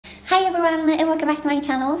everyone and welcome back to my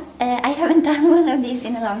channel. I haven't done one of these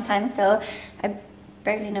in a long time, so I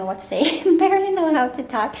barely know what to say, barely know how to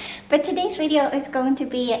talk. But today's video is going to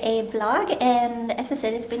be a vlog, and as I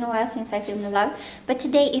said, it's been a while since I filmed a vlog. But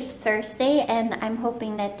today is Thursday and I'm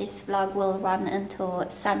hoping that this vlog will run until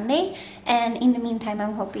Sunday. And in the meantime,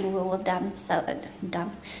 I'm hoping we will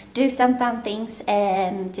do some fun things,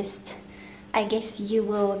 and just I guess you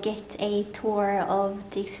will get a tour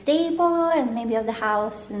of the stable and maybe of the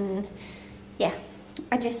house. And yeah,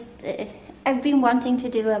 I've been wanting to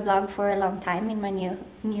do a vlog for a long time in my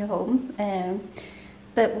new home,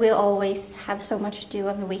 but we'll always have so much to do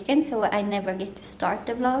on the weekend, so I never get to start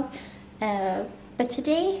the vlog. But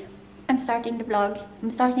today I'm starting the vlog.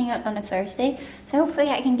 I'm starting it on a Thursday, so hopefully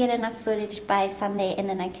I can get enough footage by Sunday and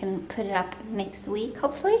then I can put it up next week,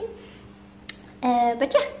 hopefully.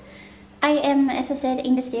 But yeah, I am, as I said,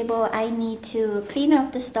 in the stable. I need to clean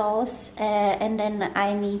out the stalls, and then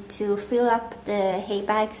I need to fill up the hay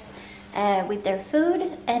bags with their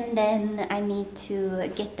food, and then I need to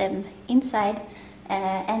get them inside,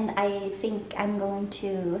 and I think I'm going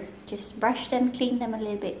to just brush them, clean them a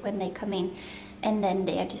little bit when they come in, and then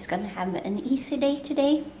they are just gonna have an easy day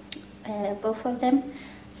today, both of them.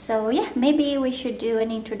 So yeah, maybe we should do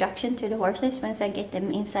an introduction to the horses once I get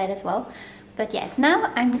them inside as well. But yeah,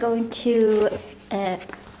 now I'm going to I'm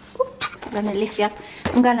gonna lift you up.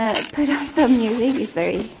 I'm gonna put on some music.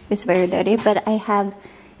 It's very dirty, but I have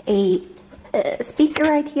a speaker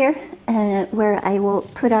right here where I will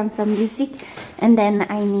put on some music, and then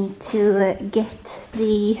I need to get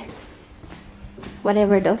the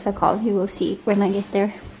whatever those are called, you will see when I get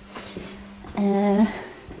there, and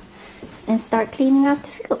start cleaning out the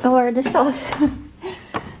field or the stalls.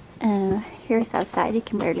 Here's outside, you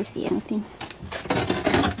can barely see anything.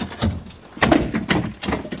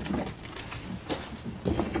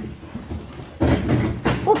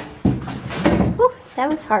 That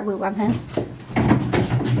was hard with one hand.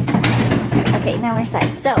 Okay, now we're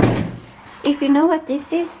inside. So, if you know what this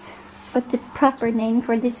is, what the proper name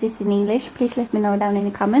for this is in English, please let me know down in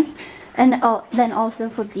the comments. And then also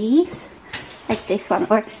for these, like this one,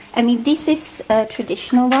 or I mean, this is a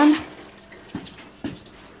traditional one,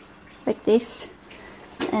 like this,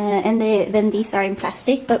 and then these are in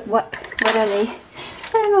plastic. But what are they?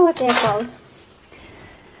 I don't know what they're called.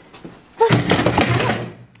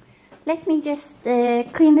 Let me just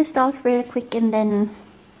clean the stalls really quick, and then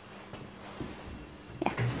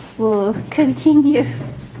yeah, we'll continue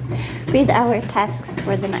with our tasks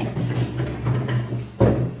for the night.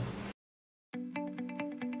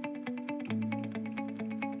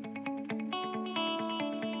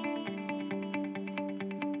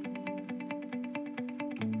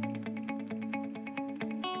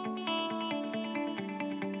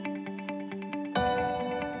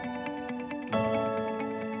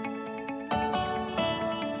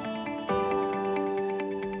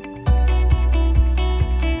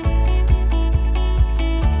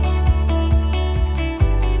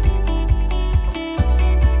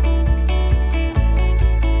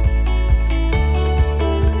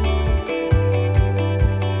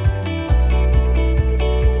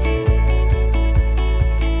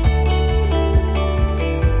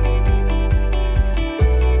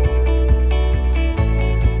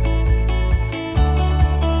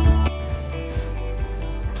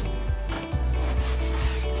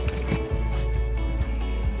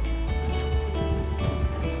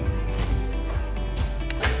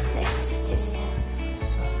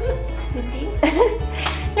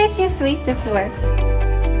 Let's just sweep the floors.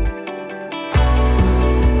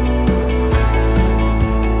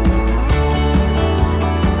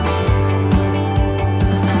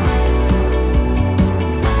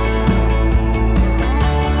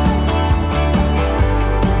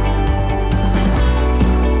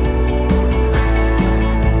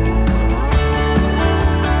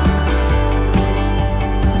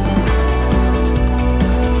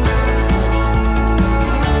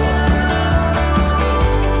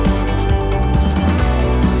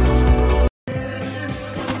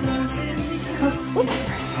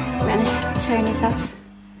 Turn this off.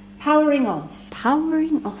 Powering off.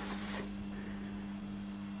 Powering off.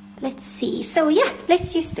 Let's see. So yeah,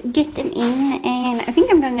 let's just get them in, and I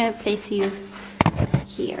think I'm gonna place you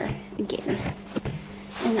here again.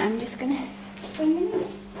 And I'm just gonna bring them in.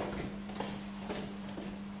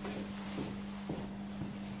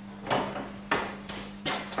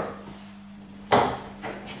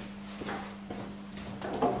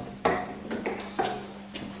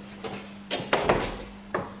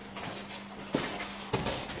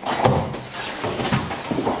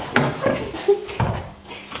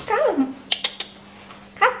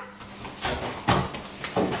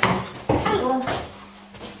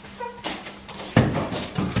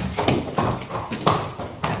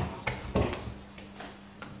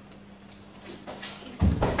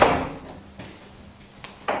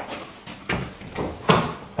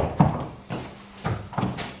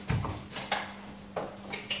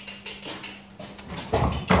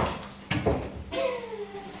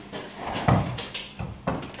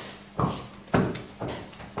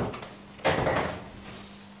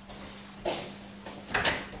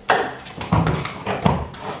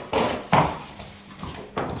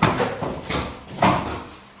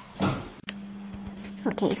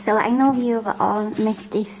 Okay, so I know you've all met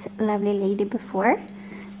this lovely lady before.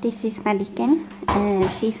 This is Madiken.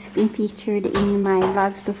 She's been featured in my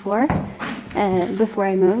vlogs before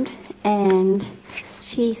I moved, and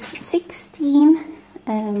she's 16,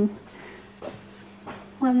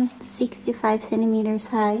 165 centimeters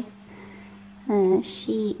high.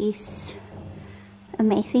 She is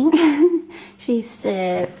amazing. She's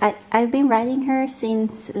I've been riding her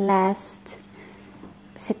since last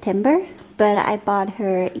September, but I bought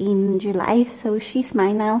her in July, so she's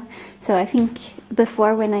mine now. So I think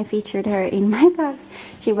before, when I featured her in my vlogs,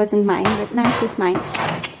 she wasn't mine, but now she's mine.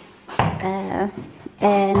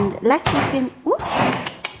 And last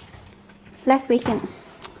weekend,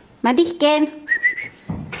 Madiken,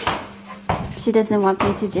 she doesn't want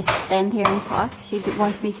me to just stand here and talk. She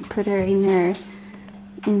wants me to put her in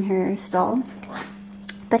her stall.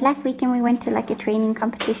 But last weekend we went to like a training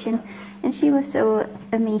competition, and she was so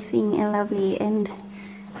amazing and lovely, and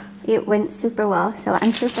it went super well. So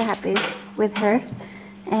I'm super happy with her.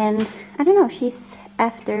 And I don't know, she's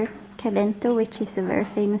after Cadento, which is a very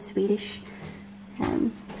famous Swedish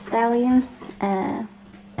stallion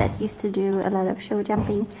that used to do a lot of show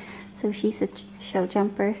jumping. So she's a show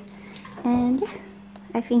jumper, and yeah,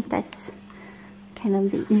 I think that's kind of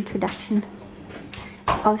the introduction.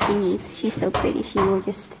 All she needs. She's so pretty. She will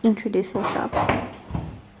just introduce herself.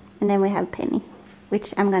 And then we have Penny,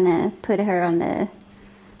 which I'm gonna put her on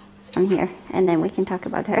here, and then we can talk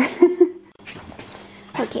about her.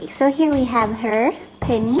 Okay, so here we have her,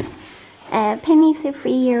 Penny. Penny is a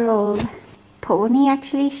 3-year-old pony.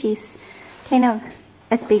 Actually, she's kind of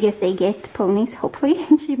as big as they get ponies. Hopefully,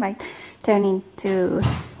 she might turn into,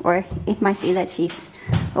 or it might be that she's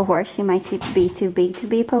a horse. She might be too big to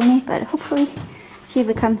be a pony, but hopefully she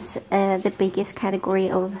becomes the biggest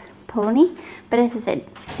category of pony. But as I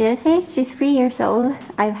said, she's 3 years old.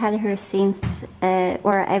 I've had her since,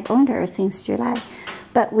 or I've owned her since July.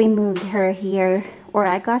 But we moved her here, or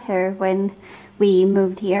I got her when we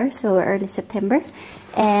moved here, so early September.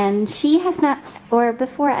 And she has not, or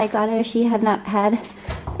before I got her, she had not had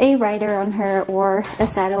a rider on her or a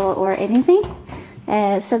saddle or anything.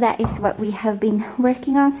 So that is what we have been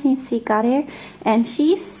working on since she got here. And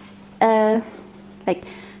she's like,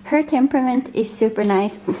 her temperament is super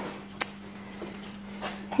nice.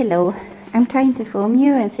 Hello, I'm trying to film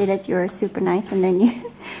you and say that you're super nice, and then you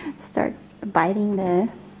start biting the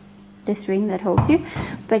string that holds you.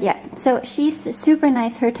 But yeah, so she's super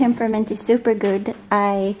nice. Her temperament is super good.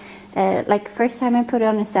 I like, first time I put her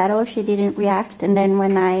on a saddle, she didn't react, and then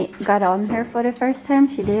when I got on her for the first time,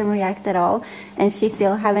 she didn't react at all. And she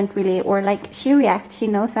still haven't really, or like, she reacts, she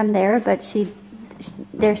knows I'm there, but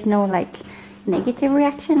there's no like negative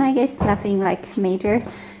reaction, I guess, nothing like major.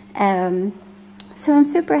 So I'm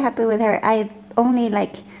super happy with her. I've only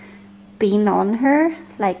like been on her,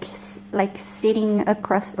 like sitting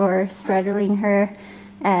across or straddling her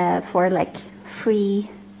for like 3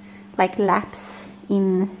 like laps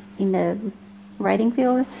in the riding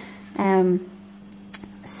field.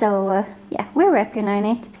 So yeah, we're working on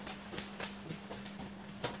it.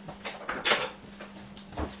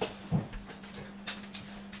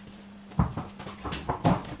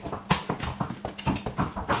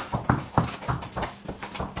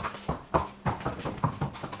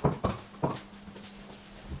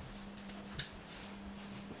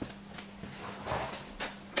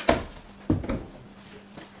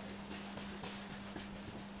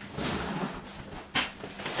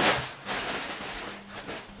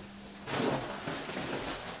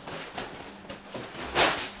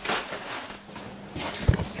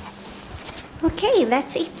 Okay,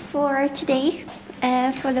 that's it for today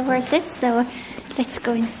for the horses, so let's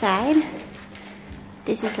go inside.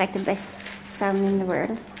 This is like the best sound in the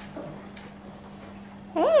world.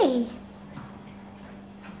 Hey!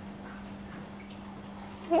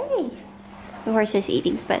 Hey! The horse is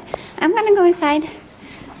eating, but I'm gonna go inside,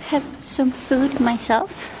 have some food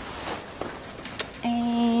myself.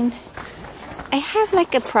 And I have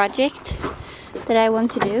like a project that I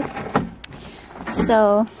want to do,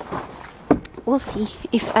 so we'll see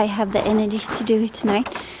if I have the energy to do it tonight,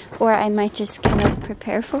 or I might just kind of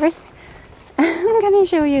prepare for it. I'm gonna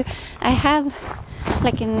show you. I have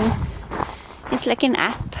like it's like an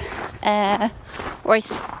app, or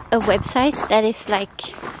it's a website that is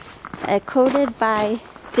like coded by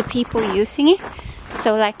the people using it.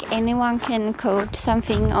 So like anyone can code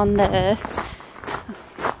something on the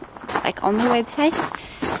website.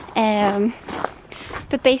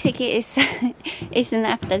 But basically It's an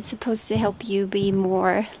app that's supposed to help you be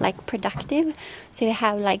more like productive. So you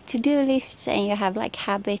have like to-do lists, and you have like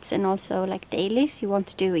habits, and also like dailies you want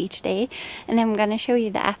to do each day. And I'm gonna show you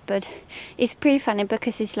the app, but it's pretty funny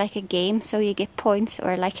because it's like a game. So you get points,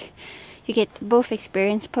 or like you get both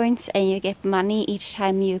experience points and you get money each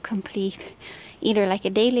time you complete either like a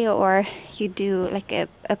daily or you do like a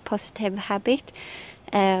positive habit,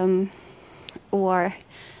 or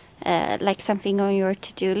like something on your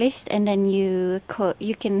to-do list. And then you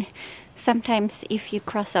can sometimes, if you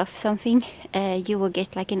cross off something, you will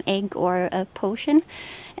get like an egg or a potion,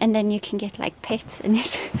 and then you can get like pets, and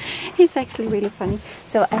it's actually really funny.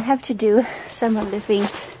 So I have to do some of the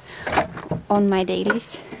things on my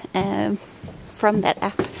dailies from that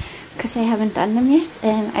app, because I haven't done them yet,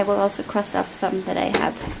 and I will also cross off some that I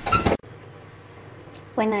have.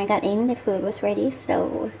 When I got in, the food was ready,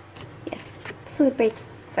 so yeah, food break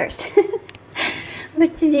first.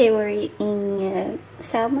 But today we're eating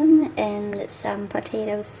salmon and some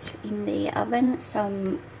potatoes in the oven,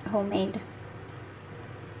 some homemade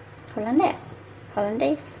hollandaise,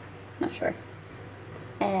 not sure,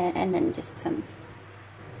 and then just some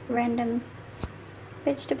random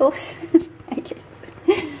vegetables, I guess.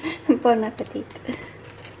 Bon appetit.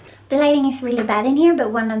 The lighting is really bad in here,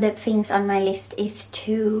 but one of the things on my list is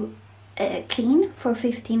to clean for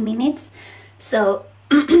 15 minutes. So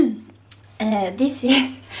this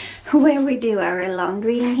is where we do our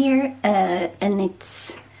laundry in here, and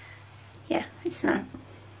it's not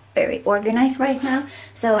very organized right now.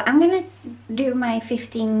 So I'm gonna do my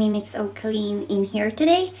 15 minutes of clean in here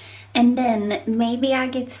today, and then maybe I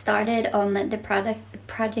get started on the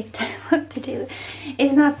project I want to do.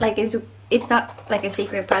 It's not like a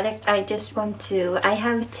secret project. I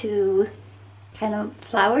have two kind of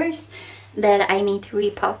flowers that I need to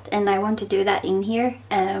repot, and I want to do that in here,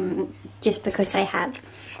 just because I have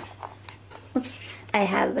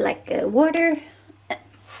like a water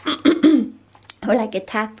or like a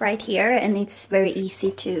tap right here, and it's very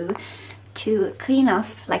easy to clean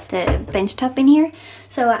off like the bench top in here.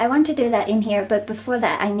 So I want to do that in here, but before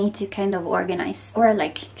that I need to kind of organize or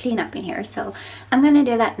like clean up in here. So I'm gonna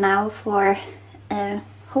do that now for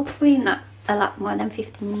hopefully not a lot more than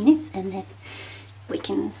 15 minutes, and then we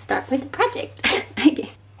can start with the project. I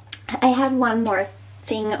guess I have one more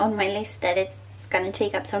thing on my list that it's gonna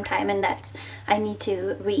take up some time, and that's I need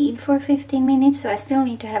to read for 15 minutes. So I still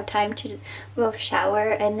need to have time to both shower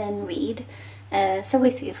and then read. So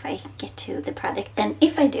we'll see if I get to the project, and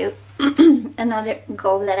if I do, another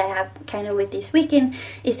goal that I have kind of with this weekend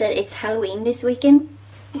is that it's Halloween this weekend.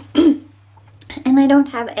 And I don't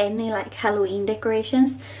have any like Halloween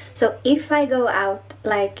decorations. So if I go out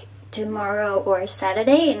like tomorrow or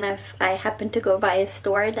Saturday, and if I happen to go by a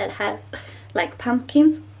store that had like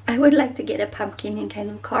pumpkins, I would like to get a pumpkin and kind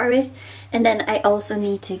of carve it. And then I also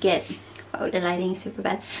need to get, oh, the lighting is super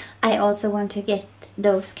bad. I also want to get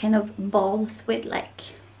those kind of balls with like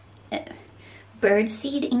bird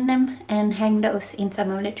seed in them, and hang those in some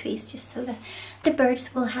of the trees, just so that the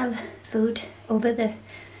birds will have food over the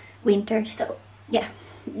winter. So yeah,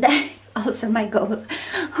 that is also my goal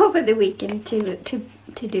over the weekend, to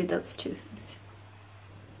do those two things.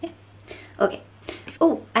 Yeah, okay.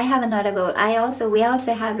 Oh, I have another goal. We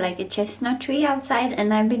also have like a chestnut tree outside,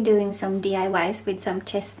 and I've been doing some DIYs with some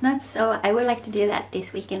chestnuts, so I would like to do that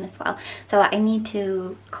this weekend as well. So I need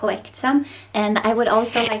to collect some, and I would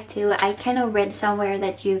also like to, I kind of read somewhere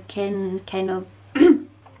that you can kind of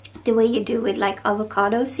the way you do with like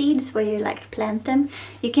avocado seeds, where you like plant them,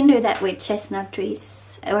 you can do that with chestnut trees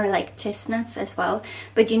or like chestnuts as well.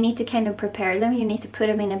 But you need to kind of prepare them. You need to put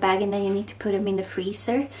them in a bag, and then you need to put them in the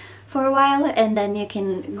freezer for a while, and then you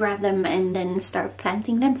can grab them and then start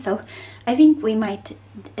planting them. So I think we might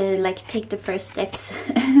like take the first steps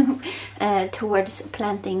towards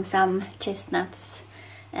planting some chestnuts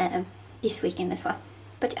this weekend as well.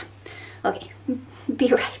 But yeah, okay, be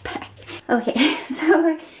right back. Okay,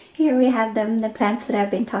 so here we have them, the plants that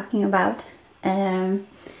I've been talking about.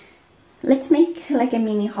 Let's make like a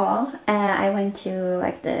mini haul. I went to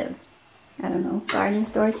like the, I don't know, garden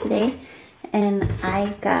store today, and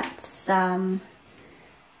I got some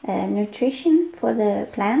nutrition for the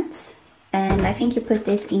plants, and I think you put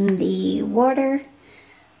this in the water.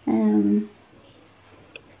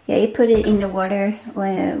 Yeah, you put it in the water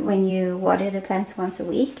when you water the plants once a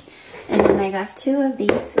week. And then I got two of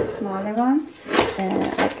these smaller ones,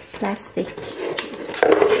 like plastic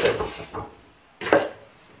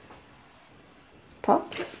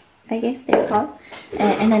pots, I guess they're called.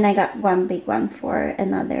 And then I got one big one for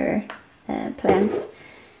another plant.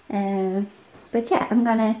 But yeah, I'm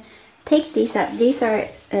gonna take these out. These are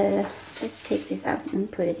let's take this out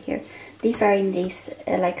and put it here. These are in these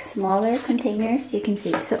like smaller containers, you can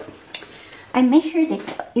see. So I measured this.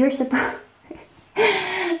 You're supposed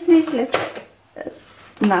this looks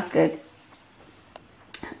not good.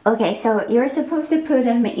 Okay, so you're supposed to put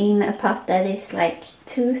them in a pot that is like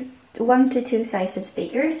 1 to 2 sizes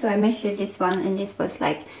bigger. So I measured this one, and this was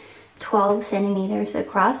like 12 centimeters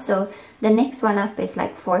across. So the next one up is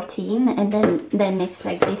like 14, and then it's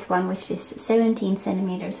like this one, which is 17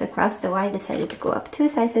 centimeters across. So I decided to go up 2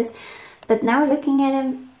 sizes. But now looking at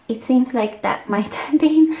them, it seems like that might have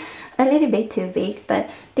been a little bit too big. But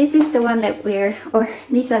this is the one that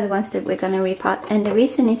these are the ones that we're gonna repot. And the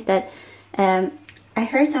reason is that I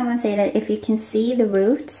heard someone say that if you can see the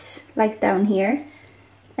roots like down here,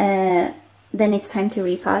 then it's time to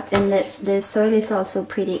repot. And the soil is also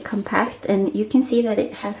pretty compact, and you can see that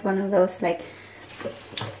it has one of those, like,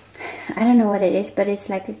 I don't know what it is, but it's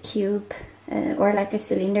like a cube or like a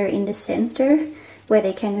cylinder in the center where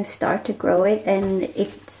they kind of start to grow it, and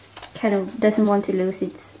it kind of doesn't want to lose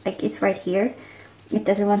its, like, it's right here, it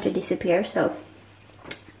doesn't want to disappear. So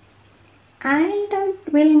I don't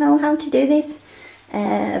really know how to do this,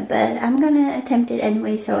 but I'm gonna attempt it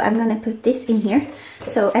anyway. So I'm gonna put this in here.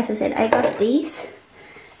 So as I said, I got these,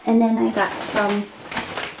 and then I got some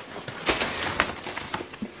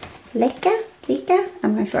Leka,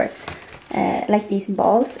 I'm not sure, like these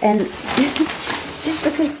balls. And just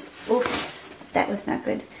because, oops, that was not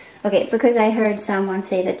good. Okay, because I heard someone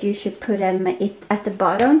say that you should put them at the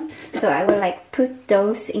bottom. So I will like put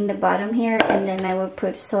those in the bottom here, and then I will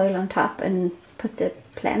put soil on top and put the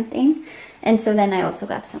plant in. And so then I also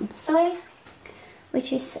got some soil,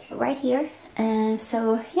 which is right here.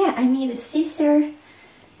 So yeah, I need a scissor,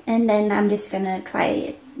 and then I'm just gonna try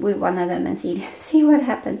it with one of them and see what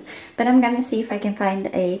happens. But I'm gonna see if I can find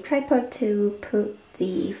a tripod to put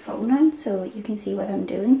the phone on, so you can see what I'm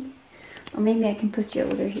doing. Or maybe I can put you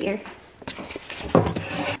over here.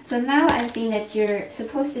 So now I've seen that you're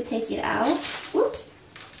supposed to take it out. Whoops,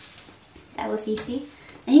 that was easy.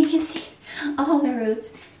 And you can see all the roots.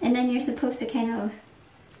 And then you're supposed to kind of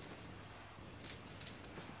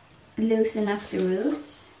loosen up the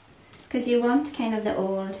roots, because you want kind of the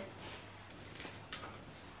old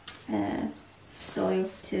soil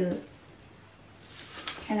to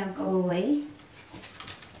kind of go away.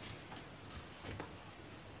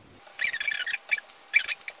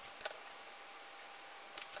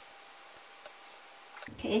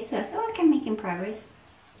 Okay, so I feel like I'm making progress,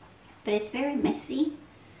 but it's very messy,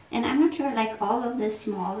 and I'm not sure, like, all of the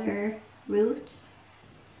smaller roots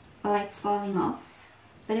are like falling off,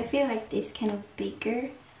 but I feel like this kind of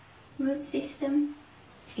bigger root system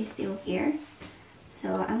is still here.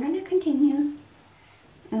 So I'm gonna continue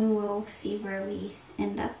and we'll see where we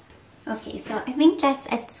end up. Okay, so I think that's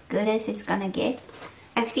as good as it's gonna get.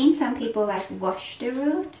 I've seen some people like wash the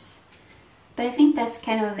roots, but I think that's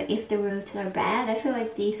kind of if the roots are bad. I feel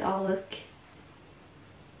like these all look,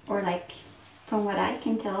 or like from what I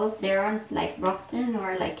can tell, they aren't like rotten,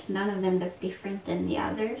 or like none of them look different than the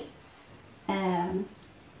others.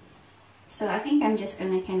 So I think I'm just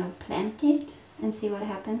gonna kind of plant it and see what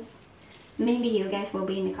happens. Maybe you guys will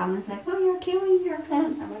be in the comments like, oh, you're killing your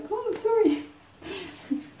plant. I'm like, oh, sorry.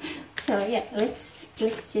 So yeah, let's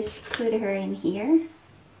just put her in here.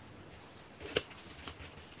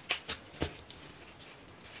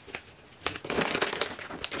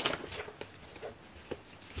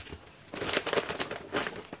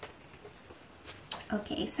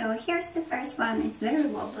 Okay, so here's the first one. It's very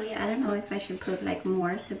wobbly. I don't know if I should put like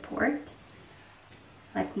more support,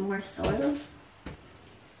 like more soil.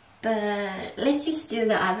 But let's just do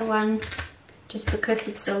the other one, just because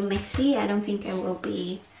it's so messy. I don't think I will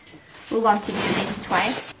want to do this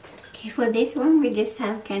twice. Okay, for this one we just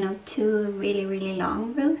have kind of two really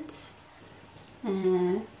long roots.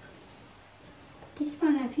 This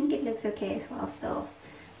one, I think it looks okay as well, so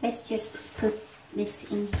let's just put this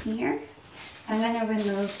in here. So I'm gonna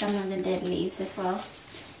remove some of the dead leaves as well.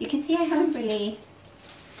 You can see I haven't really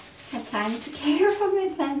had time to care for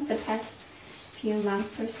my plants the past few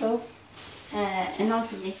months or so. And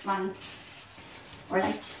also this one, or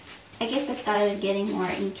like, I guess I started getting more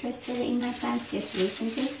interested in my plants just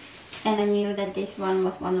recently, and I knew that this one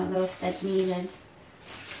was one of those that needed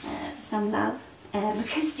some love,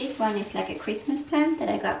 because this one is like a Christmas plant that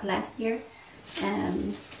I got last year,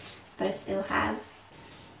 but I still have.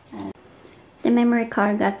 The memory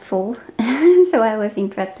card got full, so I was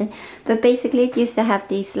interrupted. But basically it used to have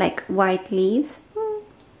these like white leaves,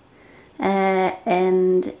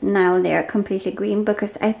 and now they are completely green,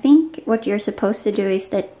 because I think what you're supposed to do is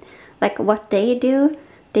that, like what they do,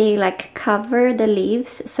 they like cover the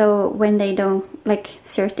leaves, so when they don't, like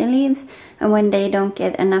certain leaves, and when they don't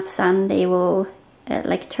get enough sun, they will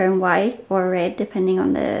like turn white or red depending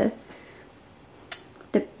on the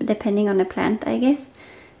plant, I guess.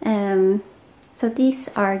 So these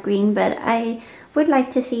are green, but I would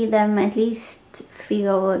like to see them at least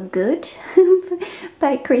feel good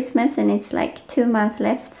by Christmas, and it's like 2 months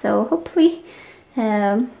left, so hopefully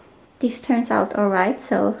this turns out alright.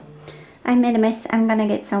 So I made a mess. I'm gonna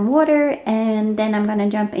get some water, and then I'm gonna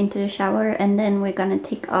jump into the shower, and then we're gonna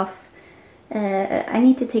tick off I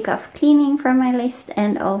need to tick off cleaning from my list,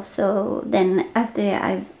 and also then after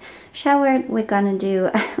I've showered, we're gonna do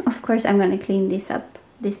of course I'm gonna clean this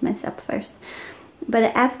mess up first, but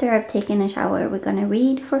after I've taken a shower, we're gonna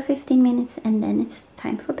read for 15 minutes, and then it's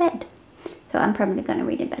time for bed. So I'm probably gonna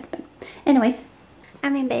read in bed, but anyways,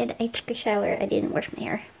 I'm in bed. I took a shower. I didn't wash my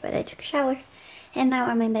hair, but I took a shower, and now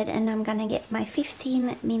I'm in bed, and I'm gonna get my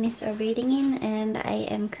 15 minutes of reading in, and I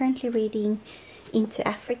am currently reading Into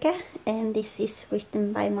Africa, and this is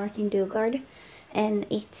written by Martin Dugard, and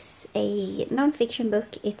it's a non-fiction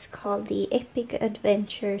book. It's called The Epic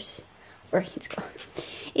Adventures, or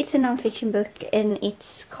it's a non-fiction book, and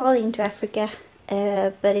it's called Into Africa,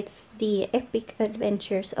 but it's The Epic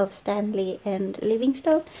Adventures of Stanley and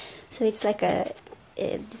Livingstone. So it's like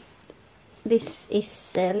this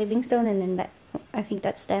is Livingstone, and then I think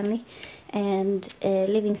that's Stanley, and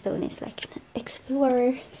Livingstone is like an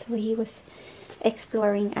explorer, so he was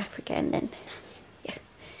exploring Africa, and then yeah,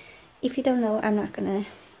 if you don't know, I'm not gonna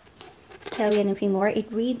tell you anything more.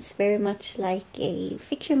 It reads very much like a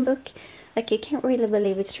fiction book, like you can't really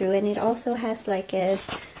believe it's true, and it also has like a,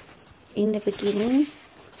 in the beginning,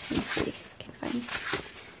 let me see if I can find it.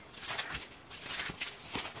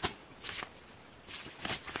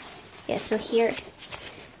 Yeah, so here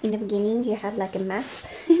in the beginning you have like a map.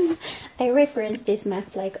 I reference this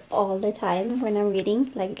map like all the time when I'm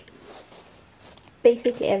reading, like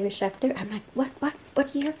basically every chapter. I'm like, what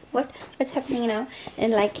year, what's happening now?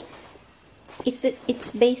 And like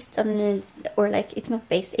it's based on or like it's not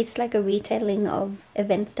based, it's like a retelling of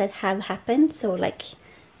events that have happened. So like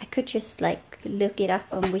I could just like look it up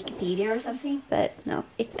on Wikipedia or something, but no,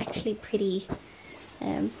 it's actually pretty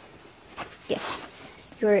yeah,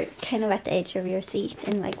 you're kind of at the edge of your seat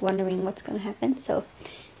and like wondering what's gonna happen. So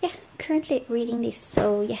yeah, currently reading this,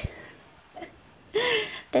 so yeah.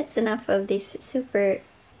 That's enough of this super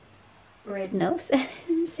red nose,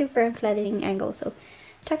 super unflattering angle, so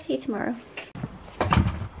talk to you tomorrow.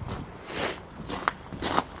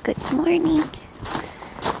 Good morning.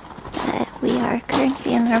 We are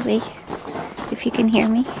currently on our way, if you can hear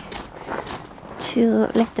me, to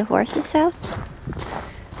let the horses out.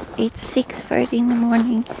 It's 6:30 in the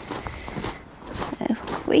morning.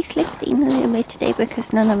 We slept in a little bit today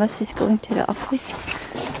because none of us is going to the office.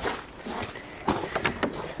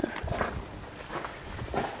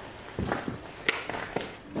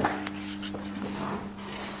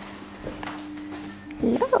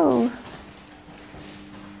 Hello.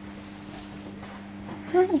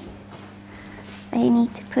 Hi. I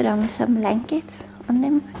need to put on some blankets on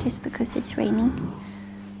them just because it's raining,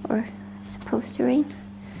 or supposed to rain,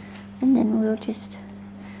 and then we'll just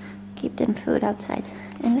keep them food outside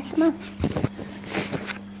and let them out.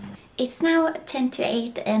 It's now 10 to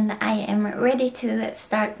 8 and I am ready to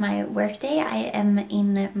start my workday. I am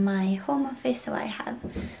in my home office, so I have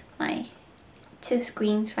my 2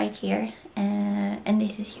 screens right here, and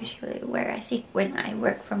this is usually where I sit when I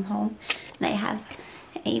work from home. And I have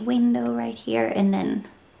a window right here, and then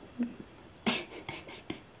my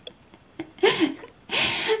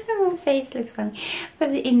face looks funny, but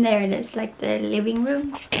in there there's like the living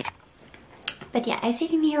room. But yeah, I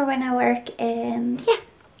sit in here when I work, and yeah.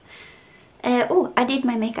 Oh, I did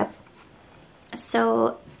my makeup.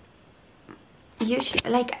 So usually,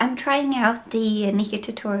 like, I'm trying out the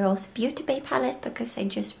NikkieTutorials Beauty Bay palette because I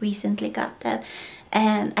just recently got that,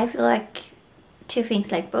 and I feel like 2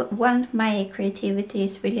 things, like, but one, my creativity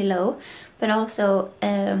is really low, but also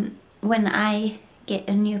when I get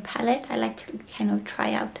a new palette, I like to kind of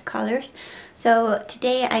try out the colors. So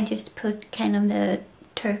today I just put kind of the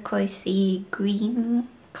turquoisey green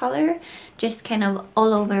color just kind of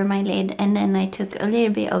all over my lid, and then I took a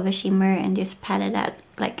little bit of a shimmer and just patted that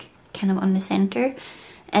like kind of on the center,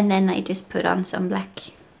 and then I just put on some black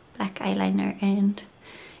eyeliner, and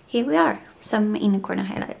here we are, some inner corner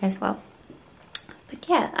highlight as well. But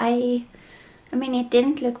yeah, I mean, it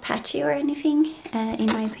didn't look patchy or anything in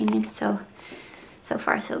my opinion, so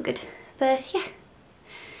far so good. But yeah,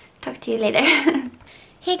 talk to you later.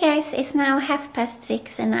 Hey guys, it's now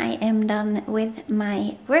 6:30 and I am done with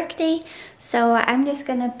my workday, so I'm just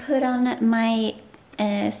gonna put on my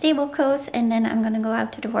stable clothes, and then I'm gonna go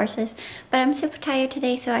out to the horses. But I'm super tired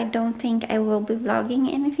today, so I don't think I will be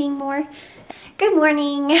vlogging anything more. Good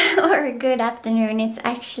morning or good afternoon. It's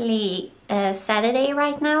actually Saturday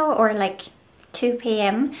right now, or like 2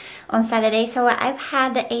 p.m. on Saturday. So I've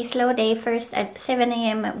had a slow day. First at 7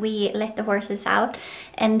 a.m. we let the horses out,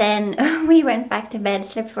 and then we went back to bed,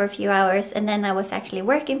 slept for a few hours, and then I was actually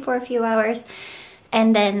working for a few hours.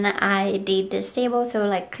 And then I did the stable, so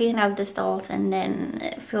like clean out the stalls and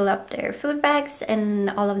then fill up their food bags and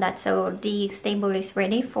all of that. So the stable is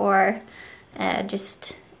ready for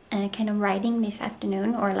just kind of riding this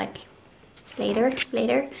afternoon, or like later.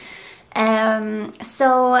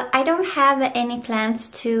 So I don't have any plans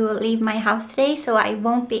to leave my house today, so I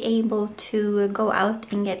won't be able to go out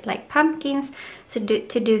and get like pumpkins to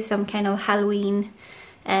do some kind of Halloween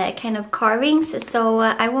kind of carvings. So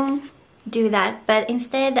I won't do that, but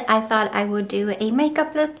instead I thought I would do a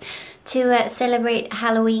makeup look to celebrate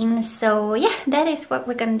Halloween. So yeah, that is what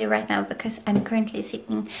we're gonna do right now, because I'm currently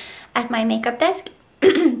sitting at my makeup desk.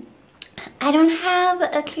 I don't have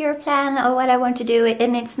a clear plan of what I want to do,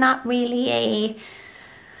 and it's not really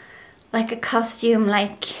like a costume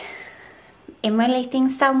like emulating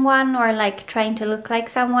someone or like trying to look like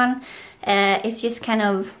someone. It's just kind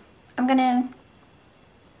of,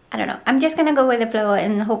 I don't know, I'm just gonna go with the flow,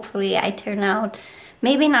 and hopefully I turn out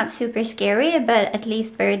maybe not super scary, but at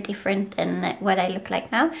least very different than what I look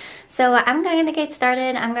like now. So I'm gonna get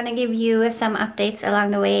started. I'm gonna give you some updates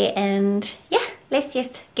along the way, and yeah, let's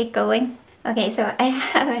just get going. Okay, so I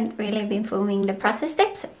haven't really been filming the process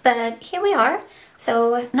steps, but here we are.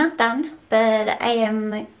 So not done, but I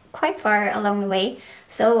am quite far along the way.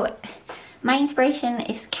 So my inspiration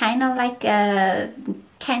is kind of like a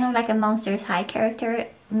Monsters High character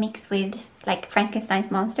mixed with like Frankenstein's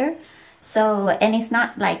monster. So, and it's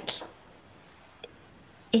not like,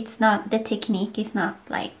 the technique is not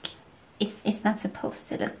like, it's not supposed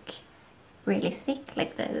to look realistic,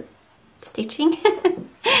 like the stitching.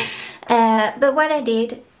 But what I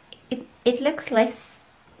did, it looks less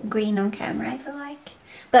green on camera, I feel like.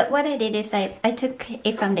 But what I did is I took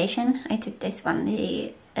a foundation. I took this one,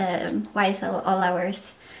 the YSL All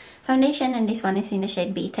Hours foundation, and this one is in the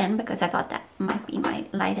shade B10 because I thought that might be my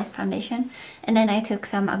lightest foundation. And then I took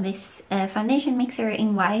some of this foundation mixer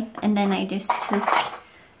in white, and then I just took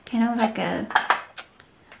kind of like a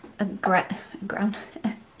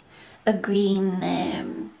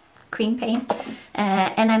green cream paint,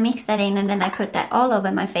 and I mixed that in, and then I put that all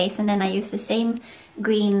over my face. And then I used the same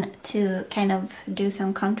green to kind of do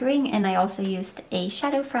some contouring, and I also used a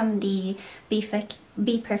shadow from the Be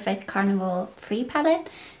Perfect Carnival Free palette.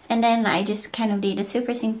 And then I just kind of did a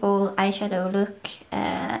super simple eyeshadow look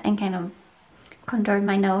and kind of contoured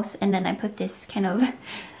my nose. And then I put this kind of,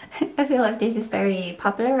 I feel like this is very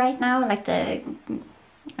popular right now, like the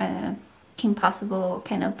Kim Possible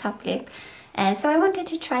kind of top lip. So I wanted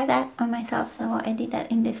to try that on myself, so I did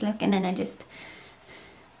that in this look. And then I just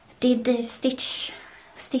did the stitch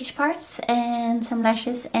parts and some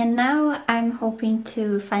lashes. And now I'm hoping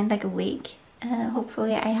to find like a wig.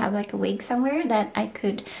 Hopefully I have like a wig somewhere that I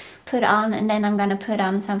could put on, and then I'm gonna put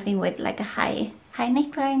on something with like a high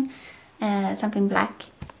neckline, something black,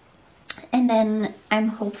 and then I'm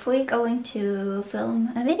hopefully going to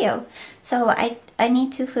film a video. So I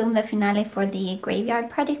need to film the finale for the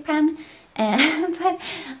Graveyard Project pan, but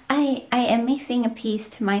I am missing a piece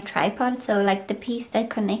to my tripod. So like the piece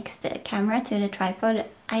that connects the camera to the tripod,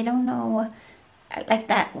 I don't know, like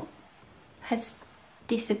that has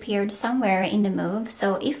disappeared somewhere in the move.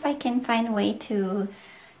 So if I can find a way to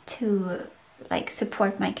like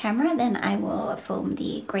support my camera, then I will film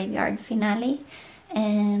the Graveyard finale,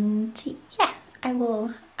 and yeah, I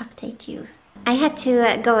will update you. I had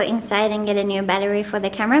to go inside and get a new battery for the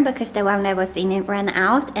camera because the one that was in it ran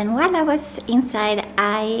out, and while I was inside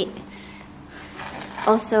I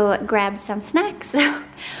also grabbed some snacks. So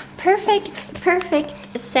perfect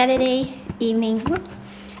Saturday evening. Whoops.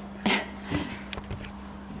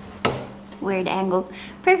 Weird angle.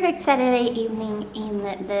 Perfect Saturday evening in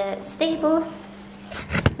the stable.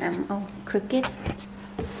 Oh, crooked.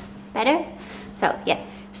 Better? So yeah.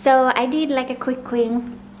 So I did like a quick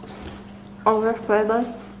clean over further.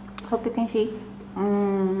 Hope you can see.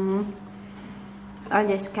 I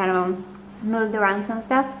just kind of moved around some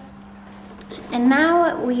stuff. And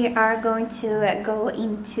now we are going to go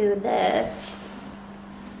into the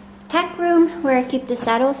tack room where I keep the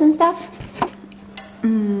saddles and stuff.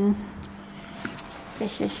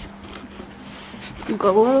 Let's just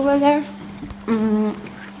go over there.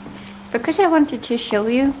 Because I wanted to show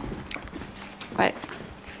you what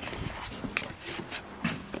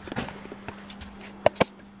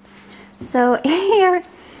So here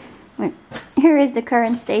is the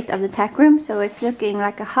current state of the tack room. So it's looking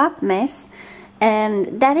like a hot mess,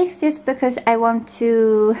 and that is just because I want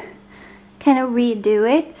to kind of redo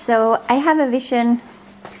it. So I have a vision,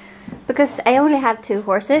 because I only have 2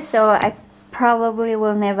 horses, so I probably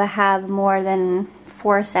will never have more than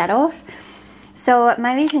 4 saddles. So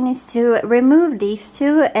my vision is to remove these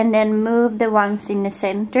 2 and then move the ones in the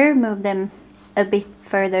center, move them a bit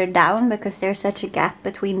further down, because there's such a gap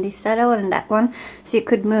between this saddle and that one. So you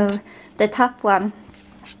could move the top one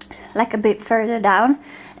like a bit further down,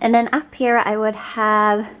 and then up here I would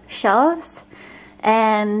have shelves,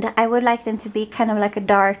 and I would like them to be kind of like a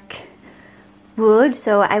dark wood.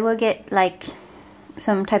 So I will get like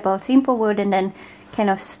some type of simple wood and then kind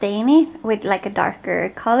of stain it with like a darker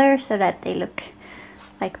color so that they look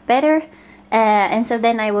like better, and so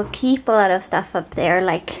then I will keep a lot of stuff up there,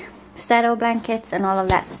 like saddle blankets and all of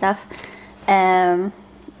that stuff, and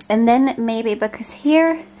then maybe, because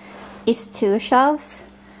here is 2 shelves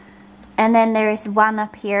and then there is one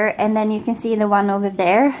up here, and then you can see the one over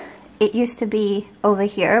there. It used to be over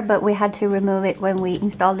here, but we had to remove it when we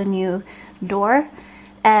installed a new door.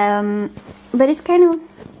 But it's kind of,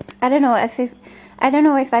 I don't know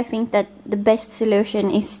if I think that the best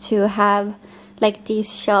solution is to have like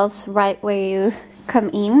these shelves right where you come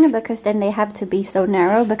in, because then they have to be so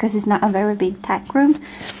narrow, because it's not a very big tack room.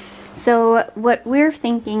 So what we're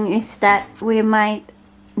thinking is that we might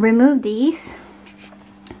remove these,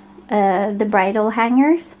 the bridle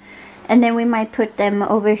hangers, and then we might put them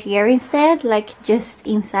over here instead, like just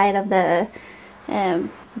inside of the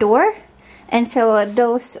door, and so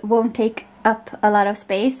those won't take up a lot of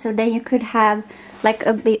space. So then you could have like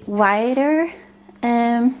a bit wider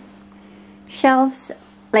shelves,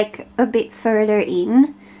 like a bit further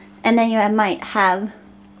in, and then you might have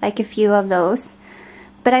like a few of those.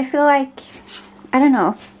 But I feel like, I don't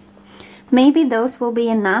know, maybe those will be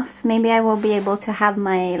enough. Maybe I will be able to have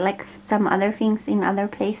my like some other things in other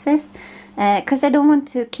places, because I don't want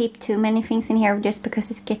to keep too many things in here, just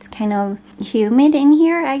because it gets kind of humid in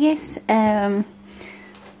here, I guess.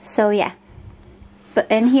 So yeah,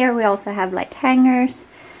 and here we also have like hangers.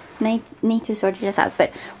 I need to sort this out,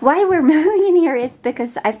 but why we're moving in here is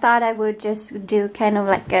because I thought I would just do kind of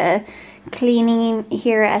like a cleaning in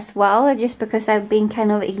here as well, just because I've been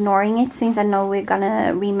kind of ignoring it since I know we're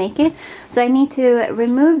gonna remake it. So I need to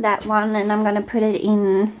remove that one, and I'm gonna put it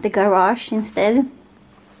in the garage instead.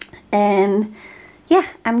 And yeah,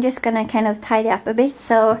 I'm just gonna kind of tidy up a bit.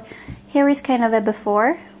 So here is kind of a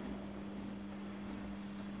before.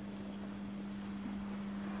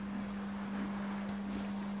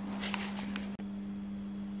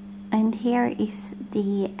 And here is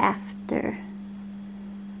the after.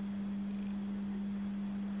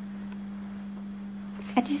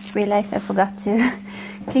 I just realized I forgot to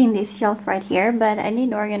clean this shelf right here, but I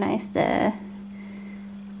did organize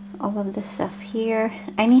all of the stuff here.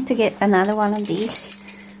 I need to get another one of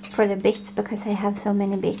these for the bits, because I have so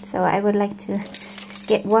many bits. So I would like to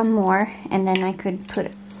get one more, and then I could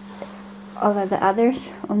put all of the others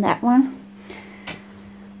on that one.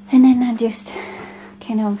 And then I just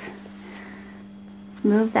kind of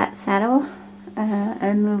move that saddle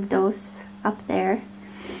and move those up there,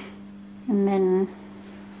 and then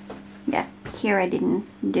yeah, here I didn't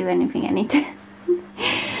do anything. I need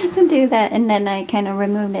to do that, and then I kind of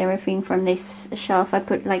removed everything from this shelf. I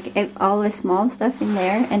put like all the small stuff in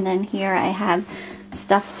there, and then here I have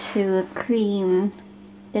stuff to clean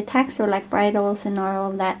the tacks, or like bridles and all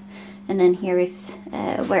of that. And then here is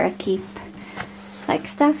where I keep like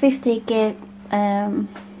stuff if they get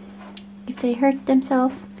if they hurt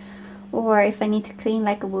themselves, or if I need to clean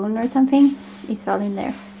like a wound or something. It's all in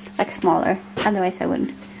there, like smaller. Otherwise I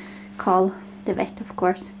wouldn't call the vet, of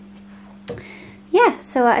course. Yeah,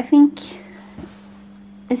 so I think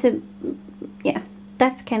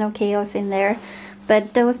that's kind of chaos in there.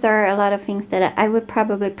 But those are a lot of things that I would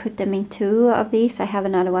probably put them in 2 of these. I have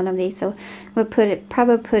another one of these, so we'll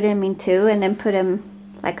probably put them in 2, and then put them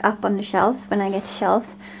like up on the shelves when I get the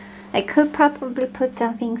shelves. I could probably put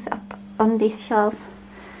some things up on this shelf,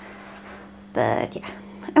 but yeah,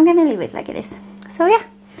 I'm gonna leave it like it is. So yeah,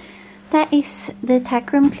 that is the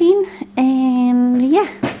tack room clean. And yeah,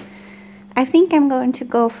 I think I'm going to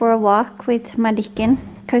go for a walk with Madicken,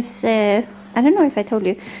 because I don't know if I told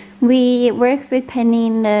you, we worked with Penny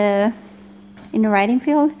in the riding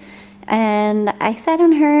field, and I sat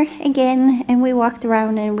on her again, and we walked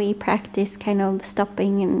around and we practiced kind of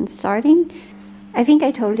stopping and starting. I think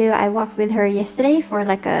I told you I walked with her yesterday for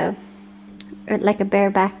like a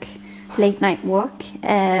bareback late night walk,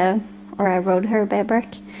 or I rode her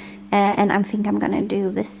bareback, and I think I'm gonna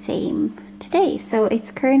do the same today. So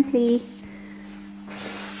it's currently,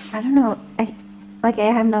 I don't know, I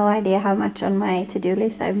have no idea how much on my to-do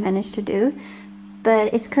list I've managed to do,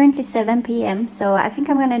 but it's currently 7 p.m. so I think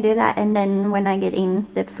I'm gonna do that, and then when I get in,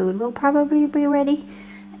 the food will probably be ready.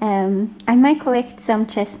 I might collect some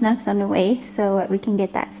chestnuts on the way so we can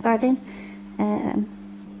get that started.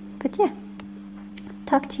 But yeah,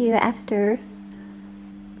 talk to you after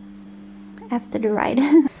the ride.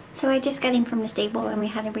 So I just got in from the stable and we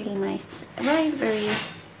had a really nice ride, very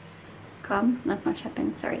calm, not much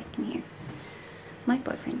happened. Sorry, you can hear my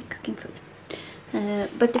boyfriend cooking food.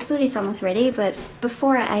 But the food is almost ready, but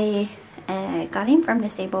before I got in from the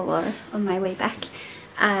stable, or on my way back,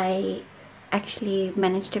 I actually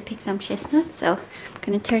managed to pick some chestnuts, so I'm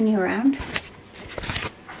gonna turn you around.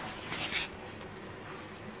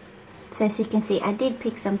 So as you can see, I did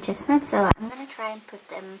pick some chestnuts, so I'm gonna try and put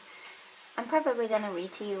them. I'm probably gonna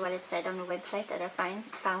read to you what it said on the website that I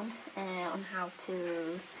found on how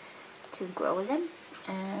to grow them.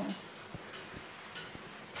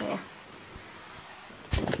 So yeah.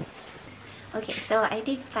 Okay, so I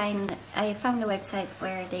found a website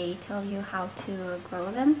where they tell you how to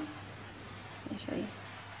grow them. Let me show you.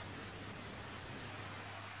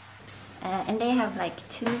 And they have like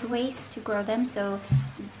 2 ways to grow them. So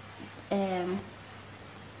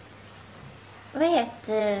vad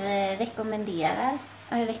heter rekommendera?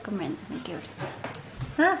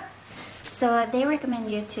 So they recommend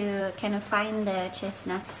you to kind of find the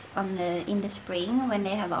chestnuts in the spring when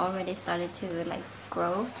they have already started to like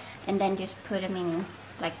grow, and then just put them in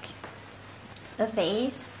like a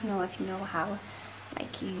vase. I don't know if you know how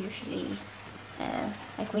like you usually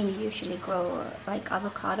like when you usually grow like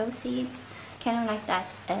avocado seeds, kind of like that.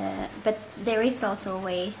 But there is also a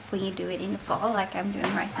way when you do it in the fall, like I'm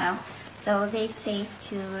doing right now. So they say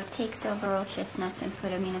to take several chestnuts and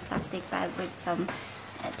put them in a plastic bag with some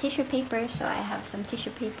tissue paper. So I have some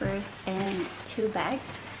tissue paper and 2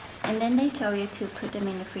 bags, and then they tell you to put them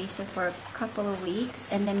in the freezer for a couple of weeks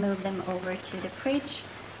and then move them over to the fridge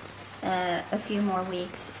a few more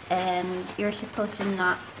weeks, and you're supposed to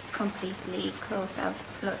not completely close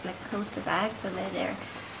the bag so that there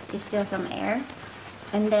is still some air,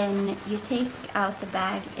 and then you take out the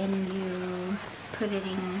bag and you put it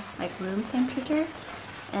in like room temperature.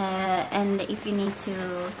 And if you need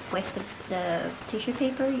to wet the tissue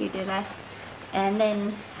paper, you do that. And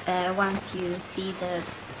then once you see the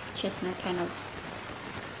chestnut kind of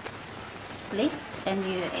split and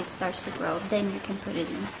it starts to grow, then you can put it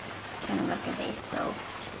in kind of like a vase. So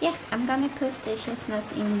yeah, I'm gonna put the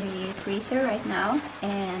chestnuts in the freezer right now,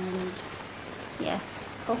 and yeah,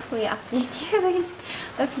 hopefully update you in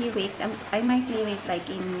a few weeks. I might leave it like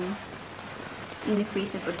in the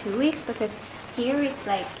freezer for 2 weeks, because here it's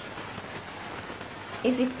like,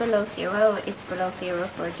 if it's below 0, it's below 0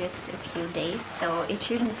 for just a few days. So it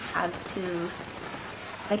shouldn't have to,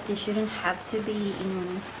 like, they shouldn't have to be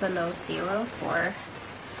in below 0 for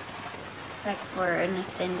an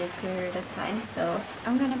extended period of time. So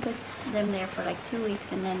I'm gonna put them there for like 2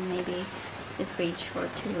 weeks, and then maybe the fridge for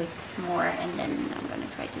 2 weeks more, and then I'm gonna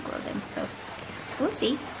try to grow them. So we'll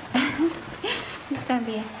see. It's gonna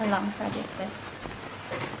be a long project, but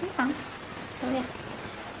it'll be fun. So yeah,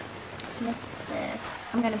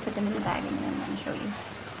 I'm gonna put them in the bag and then I'm gonna show you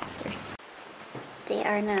after. They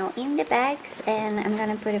are now in the bags, and I'm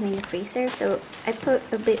gonna put them in the freezer. So I put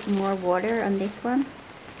a bit more water on this one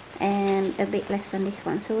and a bit less on this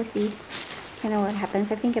one, so we'll see kind of what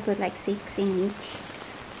happens. I think I put like 6 in each.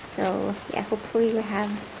 So yeah, hopefully we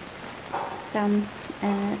have some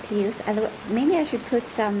to use. Maybe I should put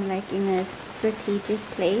some like in a strategic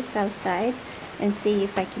place outside and see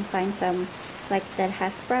if I can find some like that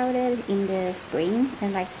has sprouted in the spring,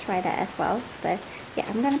 and like try that as well. But yeah,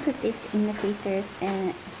 I'm gonna put this in the freezers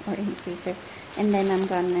or in the freezer, and then I'm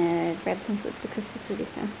gonna grab some food because the food is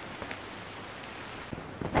done.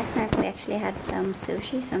 Last night we actually had some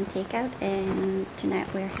sushi, some takeout, and tonight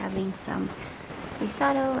we're having some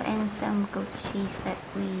risotto and some goat cheese that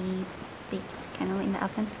we baked kind of in the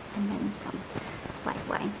oven, and then some white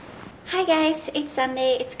wine. Hi guys, it's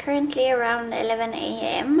Sunday. It's currently around 11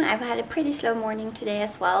 a.m. I've had a pretty slow morning today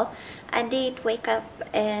as well. I did wake up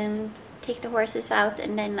and take the horses out,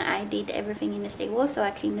 and then I did everything in the stable. So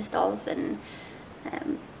I cleaned the stalls and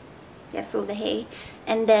filled the hay,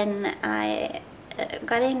 and then I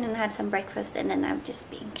got in and had some breakfast, and then I've just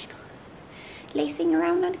been kind of lazing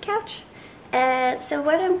around on the couch. So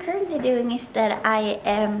what I'm currently doing is that I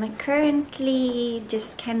am currently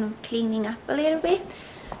just kind of cleaning up a little bit.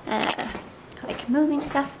 Like moving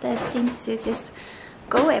stuff that seems to just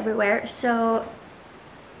go everywhere. So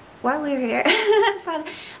while we're here, I thought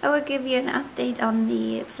I will give you an update on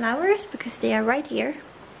the flowers because they are right here.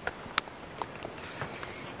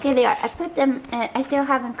 Here they are. I put them, I still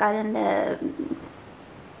haven't gotten the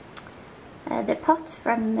pots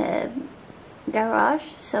from the garage,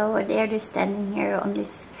 so they're just standing here on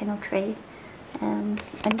this kind of tray. And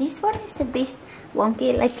this one is a bit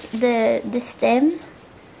wonky, like the stem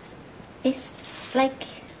is like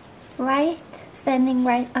standing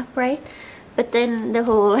right upright, but then the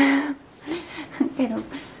whole kind of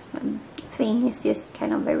thing is just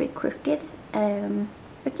kind of very crooked.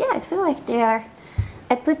 But yeah, I feel like they are,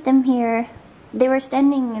 I put them here, they were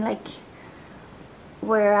standing like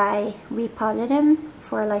where I repotted them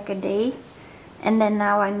for like a day, and then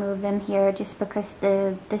now I move them here just because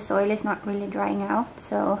the soil is not really drying out.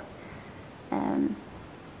 So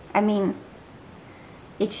I mean,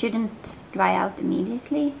 it shouldn't dry out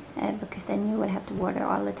immediately because then you would have to water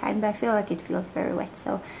all the time, but I feel like it feels very wet,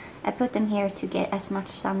 so I put them here to get as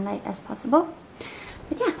much sunlight as possible.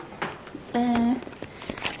 But yeah,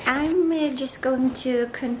 I'm just going to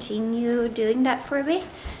continue doing that for a bit.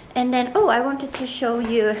 And then, oh, I wanted to show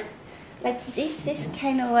you, like, this is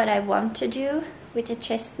kind of what I want to do with the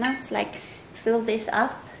chestnuts, like fill this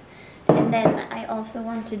up. And then I also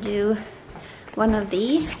want to do one of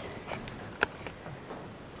these,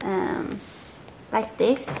 like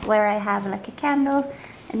this, where I have like a candle,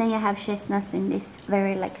 and then you have chestnuts in this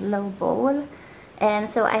very like low bowl. And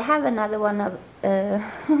so I have another one of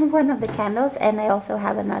one of the candles, and I also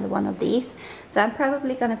have another one of these. So I'm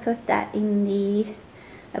probably gonna put that in the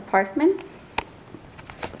apartment.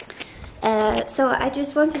 So I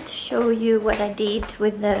just wanted to show you what I did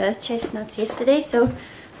with the chestnuts yesterday. So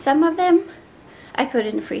some of them I put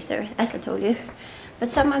in the freezer, as I told you, but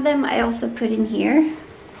some of them I also put in here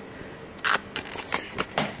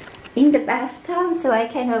in the bathtub. So I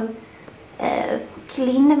kind of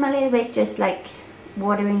clean them a little bit, just like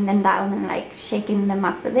watering them down and like shaking them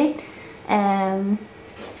up a bit.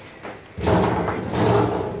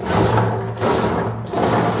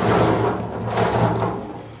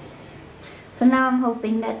 So now I'm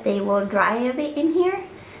hoping that they will dry a bit in here,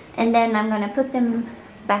 and then I'm gonna put them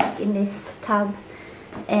back in this tub,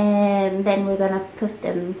 and then we're gonna put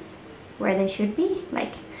them where they should be,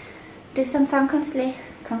 like do some fun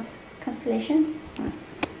constellations,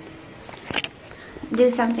 do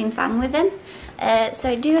something fun with them. So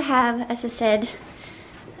I do have, as I said,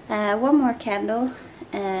 one more candle.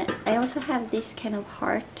 I also have this kind of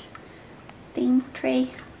heart thing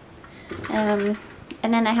tray, and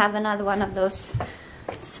then I have another one of those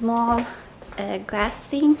small glass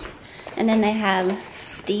things, and then I have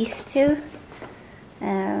these two,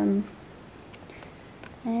 and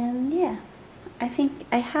yeah, I think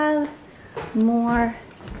I have more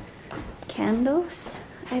candles,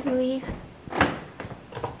 I believe.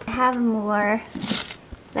 I have more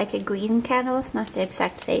like a green candles, not the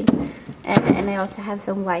exact same, and I also have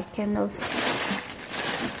some white candles,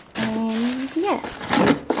 and yeah,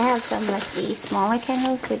 I have some like these smaller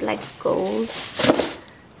candles with like gold,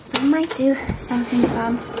 so I might do something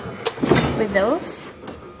fun with those.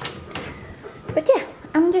 But yeah,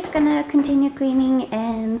 I'm just gonna continue cleaning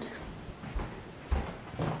and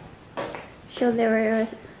show the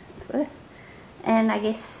and I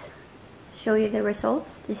guess show you the results.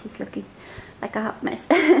 This is looking like a hot mess.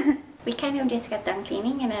 We kind of just got done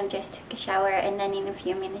cleaning, and I just took a shower, and then in a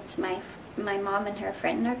few minutes my mom and her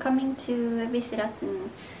friend are coming to visit us, and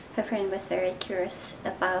her friend was very curious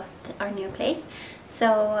about our new place.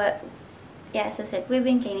 So yeah, as I said, we've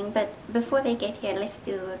been cleaning, but before they get here, let's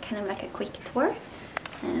do kind of like a quick tour.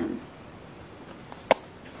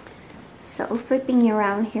 So flipping you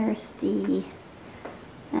around, here's the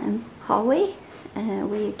hallway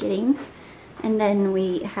where you get in, and then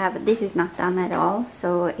we have, this is not done at all,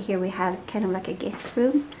 so here we have kind of like a guest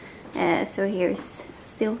room. So here's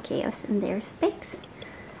still Chaos, and there's Specs,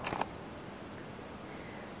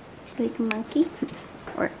 little monkey,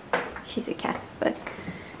 or she's a cat, but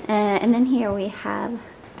and then here we have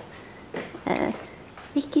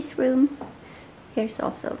Vicky's room. Here's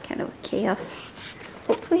also kind of Chaos.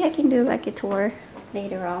 Hopefully I can do like a tour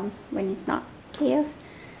later on when it's not Chaos.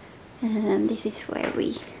 And this is where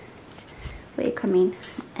you come in.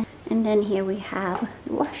 And then here we have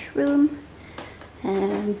the washroom,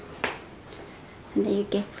 and then you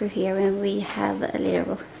get through here, and we have a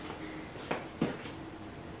little,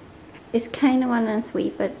 it's kind of an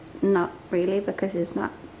ensuite, but not really, because it's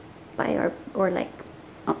not by our, or like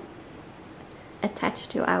attached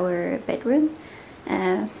to our bedroom.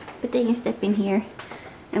 But then you step in here,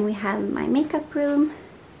 and we have my makeup room,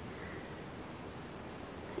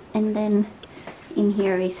 and then in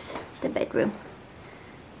here is the bedroom.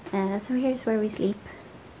 So here's where we sleep.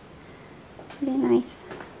 Really nice.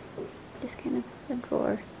 Just kind of a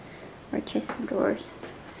drawer or chest of drawers.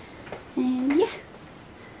 And yeah,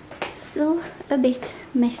 still a bit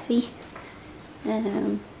messy.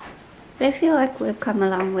 But I feel like we've come a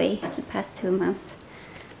long way the past 2 months.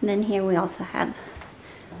 And then here we also have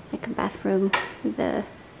like a bathroom with a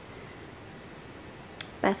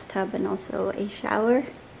bathtub and also a shower.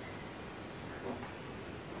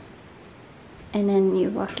 And then you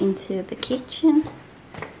walk into the kitchen.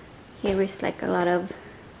 Here is like a lot of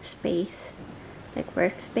space, like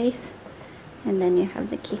workspace. And then you have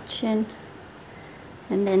the kitchen.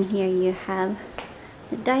 And then here you have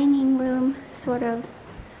the dining room, sort of.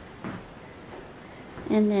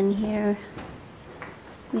 And then here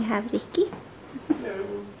we have Ricky.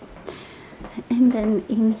 And then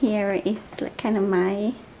in here is like kind of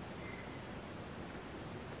my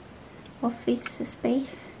office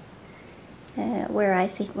space, where I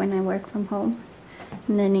sit when I work from home.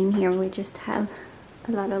 And then in here we just have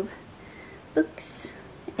a lot of books,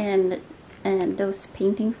 and those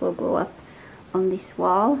paintings will go up on this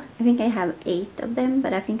wall. I think I have 8 of them,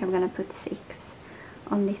 but I think I'm gonna put 6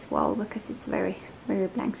 on this wall because it's very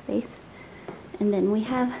blank space. And then we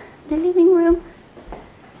have the living room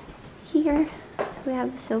here. So we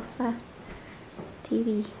have the sofa,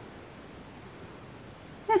 TV.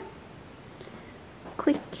 Yeah.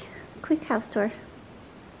 Quick house tour.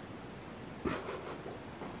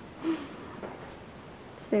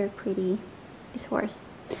 It's very pretty, this horse.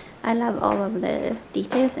 I love all of the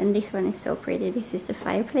details, and this one is so pretty. This is the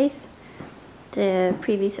fireplace. The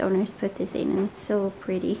previous owners put this in, and it's so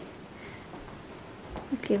pretty.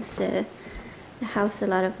 It gives the house a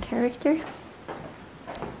lot of character.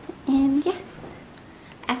 And yeah,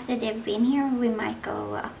 after they've been here, we might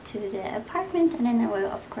go up to the apartment, and then I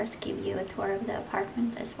will of course give you a tour of the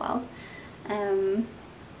apartment as well.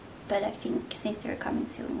 But I think since they're coming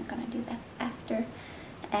soon, we're gonna do that after,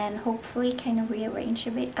 and hopefully kind of rearrange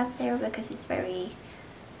a bit up there because it's very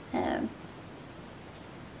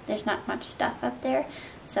there's not much stuff up there.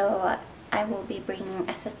 So I will be bringing,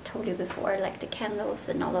 as I told you before, like the candles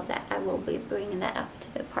and all of that, I will be bringing that up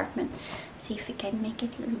to the apartment. See if we can make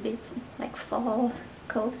it a little bit like fall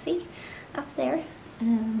cozy up there.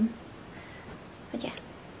 But yeah,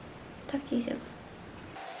 talk to you soon.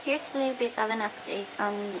 Here's a little bit of an update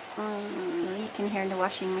on, you can hear the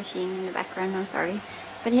washing machine in the background, I'm sorry.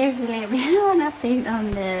 But here's a little bit of an update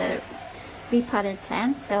on the repotted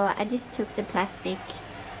plant. So I just took the plastic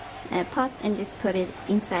pot and just put it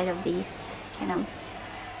inside of these kind of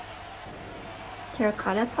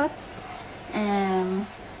terracotta pots.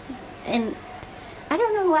 And I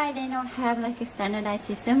don't know why they don't have like a standardized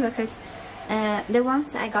system, because the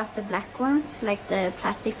ones I got, the black ones, like the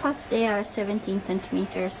plastic pots, they are 17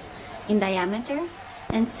 centimeters in diameter.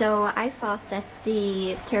 And so I thought that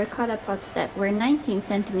the terracotta pots that were 19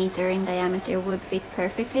 centimeter in diameter would fit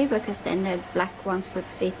perfectly, because then the black ones would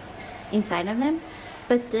fit inside of them.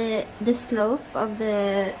 But the slope of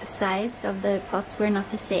the sides of the pots were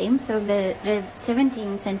not the same, so the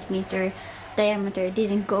 17 centimeter diameter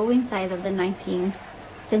didn't go inside of the 19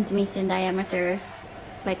 centimeter in diameter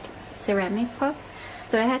like ceramic pots.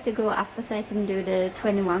 So I had to go up a size and do the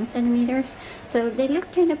 21 centimeters. So they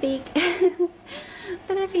look kind of big,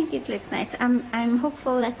 but I think it looks nice. I'm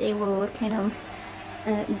hopeful that they will kind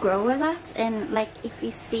of grow a lot. And like if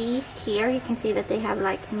you see here, you can see that they have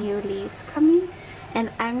like new leaves coming. And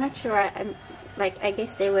I'm not sure, I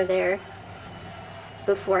guess they were there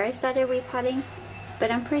before I started repotting,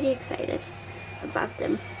 but I'm pretty excited about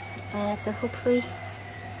them. So hopefully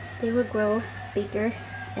they will grow bigger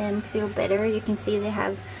and feel better. You can see they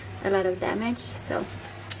have a lot of damage, so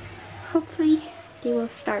hopefully they will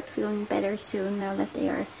start feeling better soon now that they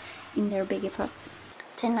are in their bigger pots.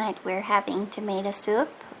 Tonight we're having tomato soup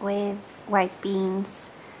with white beans,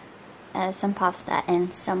 some pasta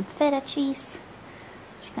and some feta cheese.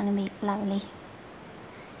 It's gonna be lovely.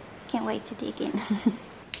 Can't wait to dig in.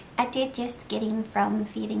 I did just get in from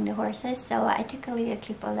feeding the horses, so I took a little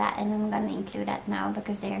clip of that and I'm gonna include that now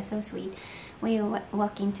because they are so sweet. We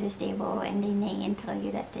walk into the stable and they neigh and tell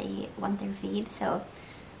you that they want their feed, so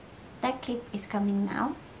that clip is coming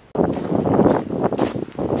now.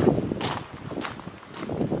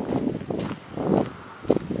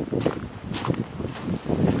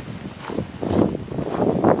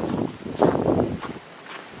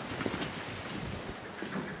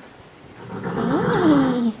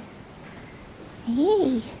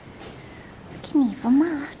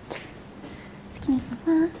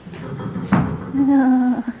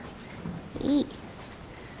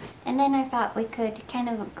 And then I thought we could kind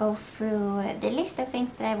of go through the list of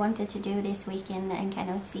things that I wanted to do this weekend and kind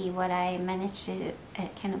of see what I managed to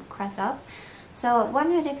kind of cross off. So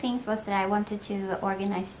one of the things was that I wanted to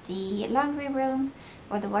organize the laundry room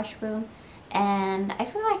or the washroom, and I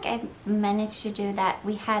feel like I managed to do that.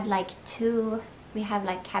 We had like we have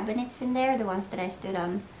like cabinets in there, the ones that I stood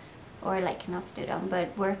on, or like not stood on,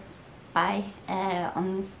 but worked by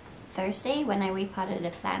on Thursday when I repotted the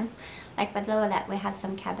plants. Like below that we have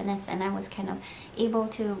some cabinets, and I was kind of able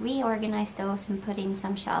to reorganize those and put in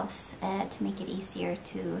some shelves to make it easier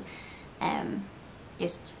to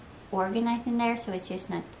just organize in there, so it's just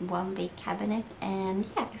not one big cabinet. And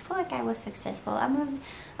yeah, I feel like I was successful. I moved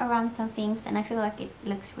around some things and I feel like it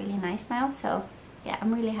looks really nice now, so yeah,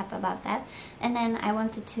 I'm really happy about that. And then I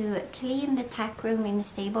wanted to clean the tack room in the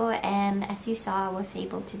stable, and as you saw, I was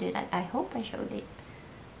able to do that. I hope I showed it.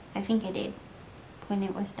 I think I did when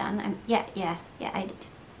it was done. Yeah, I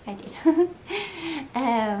did.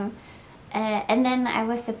 And then I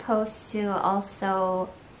was supposed to also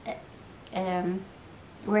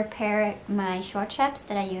repair my short chaps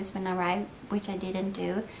that I use when I ride, which I didn't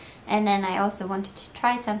do. And then I also wanted to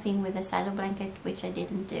try something with a saddle blanket, which I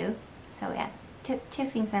didn't do. So yeah, two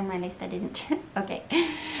things on my list I didn't do. Okay,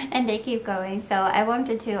 and they keep going. So I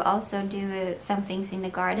wanted to also do some things in the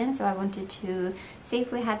garden. So I wanted to see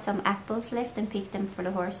if we had some apples left and pick them for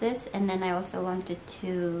the horses. And then I also wanted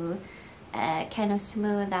to kind of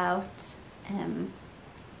smooth out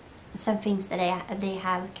some things that they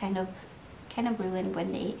have kind of ruined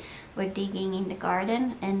when they were digging in the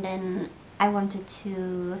garden. And then I wanted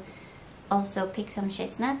to also pick some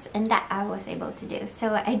chestnuts, and that I was able to do.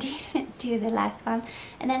 So I didn't do the last one.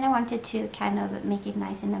 And then I wanted to kind of make it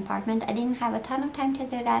nice in the apartment. I didn't have a ton of time to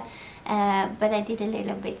do that, but I did a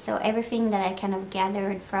little bit. So everything that I kind of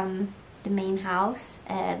gathered from the main house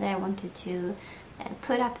that I wanted to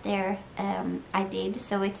put up there, I did.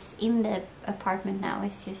 So it's in the apartment now.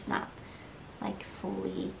 It's just not like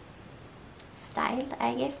fully styled,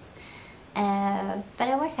 I guess. But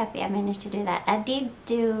I was happy I managed to do that. I did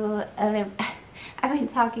do a little I've been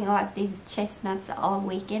talking about these chestnuts all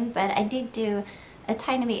weekend, but I did do a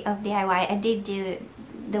tiny bit of DIY. I did do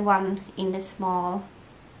the one in the small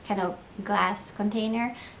kind of glass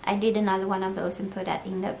container. I did another one of those and put that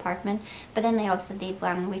in the apartment. But then I also did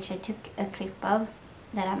one which I took a clip of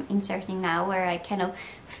that I'm inserting now, where I kind of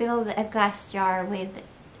filled a glass jar with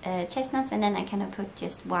chestnuts, and then I kind of put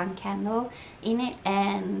just one candle in it.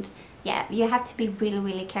 And yeah, you have to be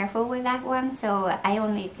really careful with that one. So I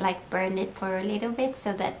only like burned it for a little bit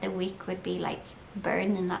so that the wick would be like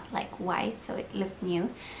burned and not like white, so it looked new.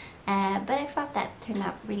 But I thought that turned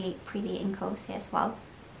out really pretty and cozy as well.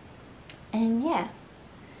 And yeah,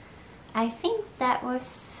 I think that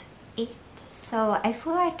was it. So I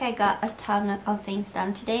feel like I got a ton of things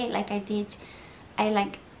done today. Like I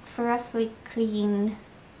like thoroughly cleaned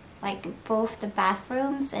like both the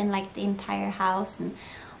bathrooms and like the entire house, and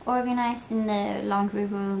organized in the laundry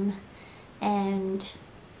room. And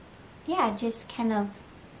yeah, just kind of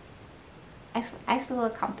I feel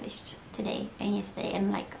accomplished today and yesterday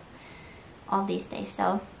and like all these days.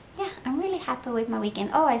 So yeah, I'm really happy with my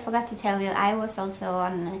weekend. Oh, I forgot to tell you, I was also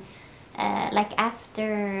on like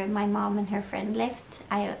after my mom and her friend left,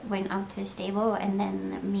 I went out to the stable, and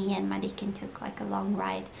then me and Madikin took like a long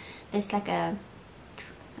ride. There's like a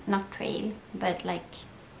not trail, but like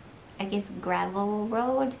I guess gravel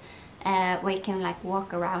road where you can like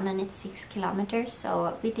walk around, and it's 6 kilometers.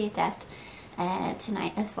 So we did that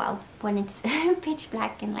tonight as well, when it's pitch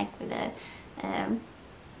black and like with a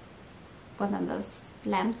one of those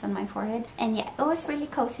lamps on my forehead. And yeah, it was really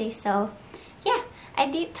cozy. So yeah, I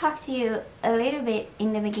did talk to you a little bit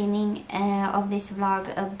in the beginning of this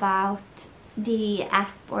vlog about the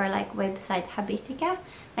app or like website Habitica.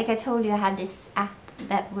 Like I told you, I had this app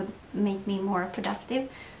that would make me more productive.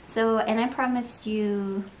 So, and I promised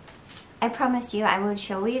you I would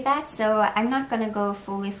show you that. So I'm not gonna go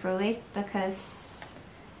fully through it because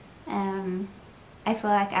I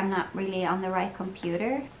feel like I'm not really on the right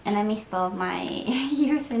computer, and I misspelled my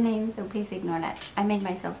username, so please ignore that. I made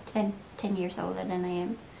myself 10 years older than I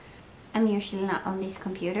am. I'm usually not on this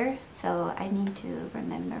computer, so I need to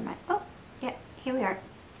remember my... Oh, yeah, here we are.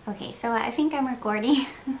 Okay, so I think I'm recording.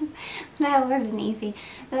 That wasn't easy.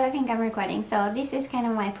 So I think I'm recording. So this is kind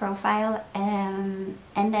of my profile, and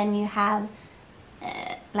then you have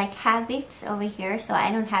like habits over here. So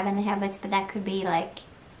I don't have any habits, but that could be like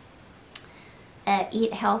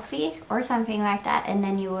eat healthy or something like that. And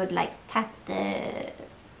then you would like tap the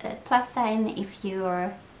plus sign if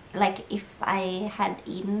you're like, if I had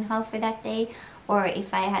eaten healthy that day, or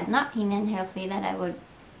if I had not eaten healthy, that I would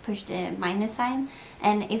push the minus sign,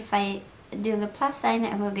 and if I do the plus sign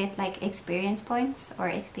I will get like experience points or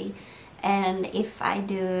XP, and if I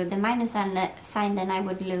do the minus sign then I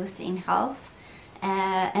would lose in health.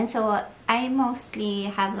 And so I mostly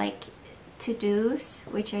have like to-dos,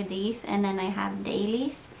 which are these, and then I have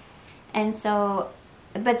dailies. And so,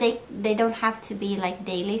 but they don't have to be like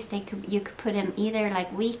dailies. You could put them either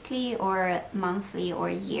like weekly or monthly or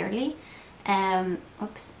yearly.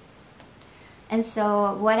 Oops. And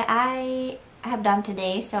so what I have done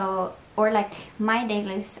today, or like my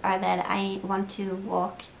dailies are that I want to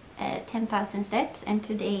walk 10,000 steps, and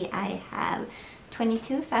today I have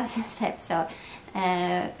 22,000 steps. So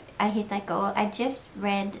I hit that goal. I just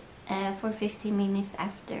read for 15 minutes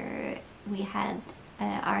after we had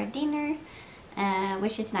our dinner,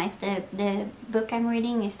 which is nice. The book I'm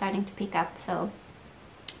reading is starting to pick up, so,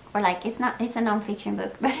 or like it's a non-fiction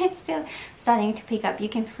book, but it's still starting to pick up. You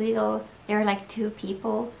can feel there are like two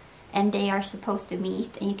people and they are supposed to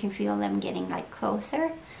meet, and you can feel them getting like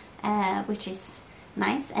closer, which is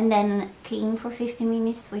nice. And then clean for 50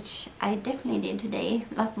 minutes, which I definitely did today,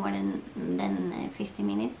 a lot more than 50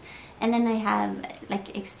 minutes. And then I have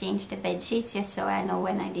like exchanged the bed sheets just so I know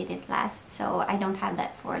when I did it last, so I don't have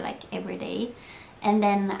that for like every day. And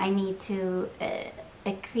then I need to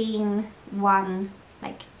clean one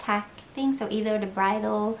like tack thing, so either the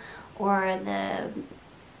bridle or the,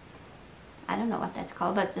 I don't know what that's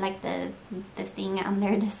called, but like the thing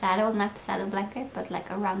under the saddle, not the saddle blanket, but like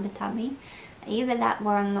around the tummy. Either that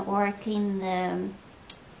one or clean the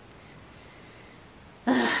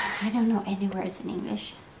I don't know any words in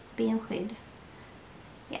English. Benskydd.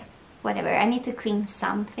 Yeah, whatever. I need to clean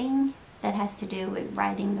something that has to do with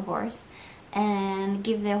riding the horse and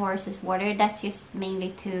give the horses water. That's just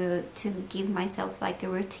mainly to give myself like a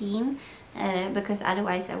routine, because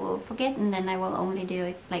otherwise I will forget, and then I will only do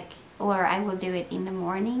it like, or I will do it in the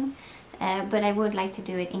morning. But I would like to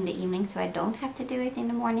do it in the evening, so I don't have to do it in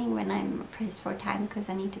the morning when I'm pressed for time, because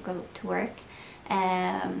I need to go to work.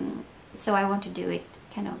 So I want to do it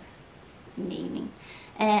kind of in the evening.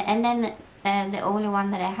 And then the only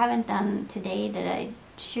one that I haven't done today that I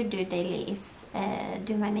should do daily is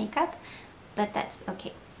do my makeup. But that's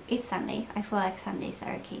okay. It's Sunday. I feel like Sundays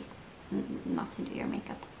are okay not to do your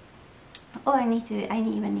makeup. Oh, I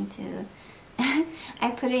even need to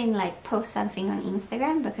I put in like post something on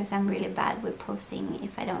Instagram, because I'm really bad with posting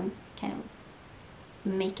if I don't kind of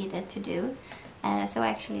make it a to-do. So I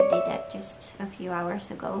actually did that just a few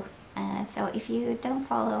hours ago. So if you don't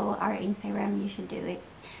follow our Instagram, you should do it.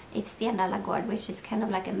 It's Stena Lagård, which is kind of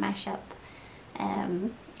like a mashup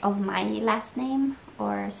of my last name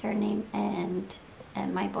or surname and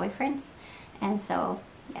my boyfriend's. And so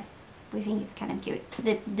yeah, we think it's kind of cute.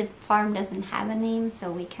 The farm doesn't have a name,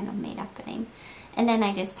 so we kind of made up a name. And then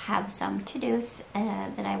I just have some to-dos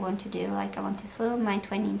that I want to do. Like I want to film my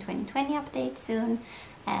 20 in 2020 update soon,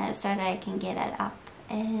 so that I can get it up.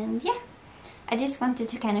 And yeah, I just wanted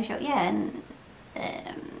to kind of show, yeah. And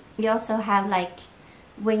you also have like,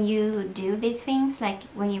 when you do these things, like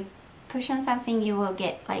when you push on something, you will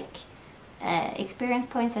get like experience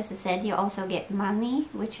points. As I said, you also get money,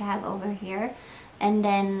 which I have over here. And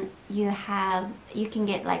then you can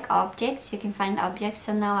get like objects. You can find objects.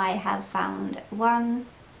 So now I have found one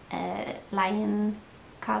lion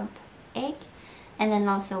cub egg, and then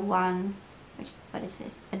also one, what is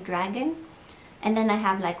this, a dragon. And then I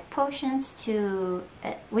have like potions to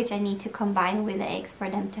which I need to combine with the eggs for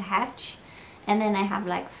them to hatch. And then I have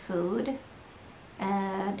like food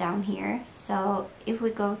down here. So if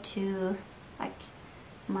we go to like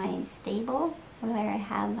my stable where I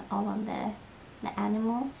have all of the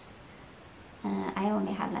animals, I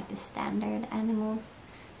only have like the standard animals.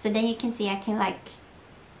 So then you can see I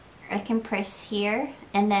can press here,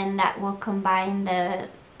 and then that will combine the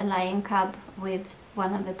lion cub with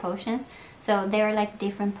one of the potions. So there are like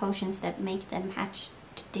different potions that make them hatch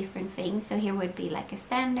to different things. So here would be like a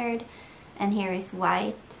standard, and here is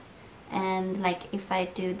white. And like if I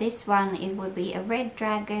do this one, it would be a red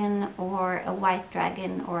dragon or a white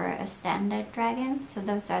dragon or a standard dragon. So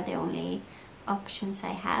those are the only options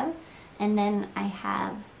I have. And then I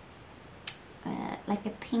have like a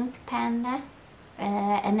pink panda,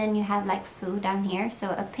 and then you have like food down here. So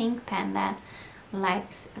a pink panda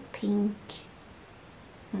likes a pink,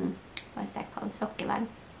 what's that called, sockervadd.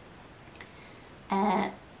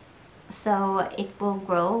 So it will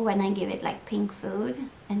grow when I give it like pink food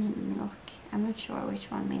and milk. I'm not sure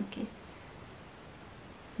which one milk is.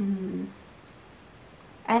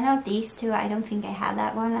 I know these two. I don't think I have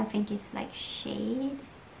that one. I think it's like shade.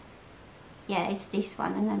 Yeah, it's this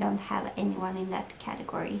one, and I don't have anyone in that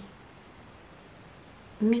category.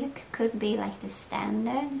 milk could be like the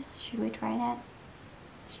standard. Should we try that?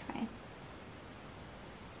 Let's try it.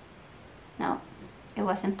 No, it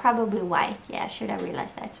wasn't. Probably white. Yeah, should have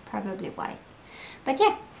realized that's probably white. But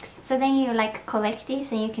yeah, so then you like collect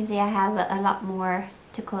these, and you can see I have a lot more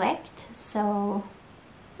to collect. So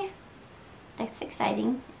yeah, that's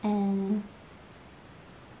exciting. And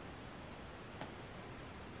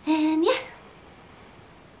yeah,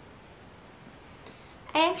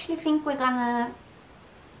 I actually think we're gonna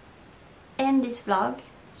end this vlog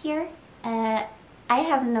here. I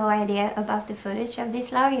have no idea about the footage of this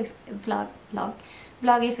vlog,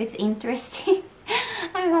 if it's interesting.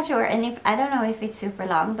 I'm not sure, and if I don't know if it's super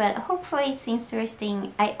long, but hopefully it's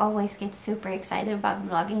interesting. I always get super excited about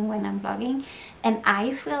vlogging when I'm vlogging, and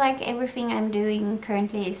I feel like everything I'm doing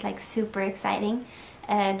currently is like super exciting,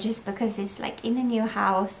 just because it's like in a new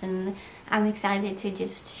house, and I'm excited to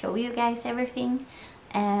just show you guys everything.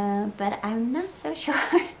 But I'm not so sure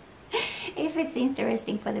if it's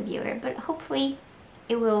interesting for the viewer, but hopefully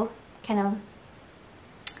it will kind of,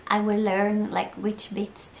 I will learn like which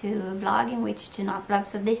bits to vlog and which to not vlog.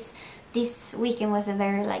 So this weekend was a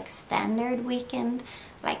very like standard weekend,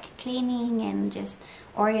 like cleaning and just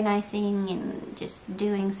organizing and just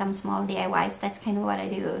doing some small DIYs. That's kind of what I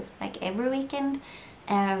do like every weekend.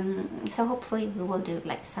 So hopefully we will do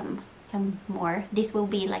like some more. This will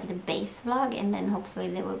be like the base vlog, and then hopefully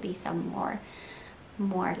there will be some more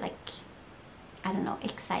like, I don't know,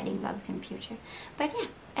 exciting vlogs in future. But yeah,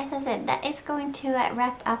 as I said, that is going to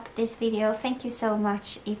wrap up this video. Thank you so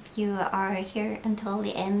much if you are here until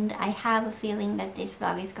the end. I have a feeling that this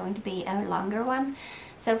vlog is going to be a longer one.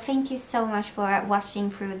 So thank you so much for watching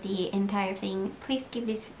through the entire thing. Please give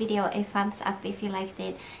this video a thumbs up if you liked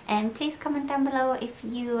it. And please comment down below if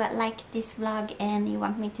you like this vlog and you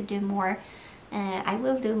want me to do more. I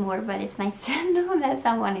will do more, but it's nice to know that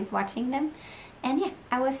someone is watching them. And yeah,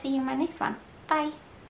 I will see you in my next one. Bye!